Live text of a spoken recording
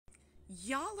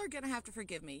Y'all are going to have to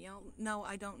forgive me. Y'all know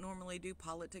I don't normally do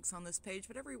politics on this page,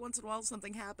 but every once in a while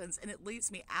something happens and it leaves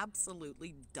me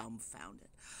absolutely dumbfounded.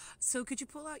 So, could you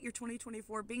pull out your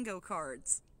 2024 bingo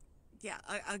cards? Yeah,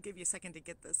 I'll give you a second to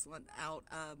get this one out.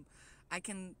 I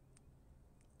can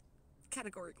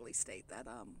categorically state that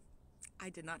I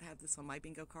did not have this on my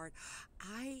bingo card.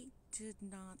 I did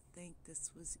not think this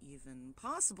was even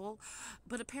possible,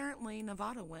 but apparently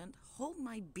Nevada went, hold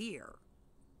my beer.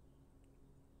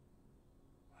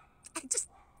 I just,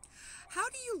 how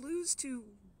do you lose to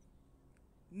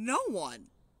no one?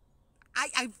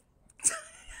 I've, I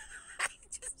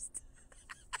just,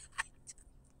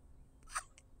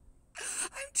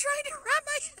 I'm trying to wrap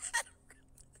my head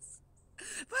around this.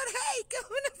 But hey, go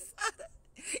Nevada.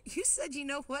 You said, you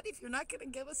know what? If you're not going to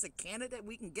give us a candidate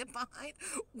we can get behind,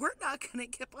 we're not going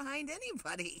to get behind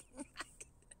anybody.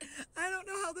 I don't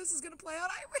know how this is going to play out.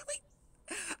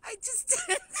 I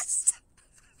just,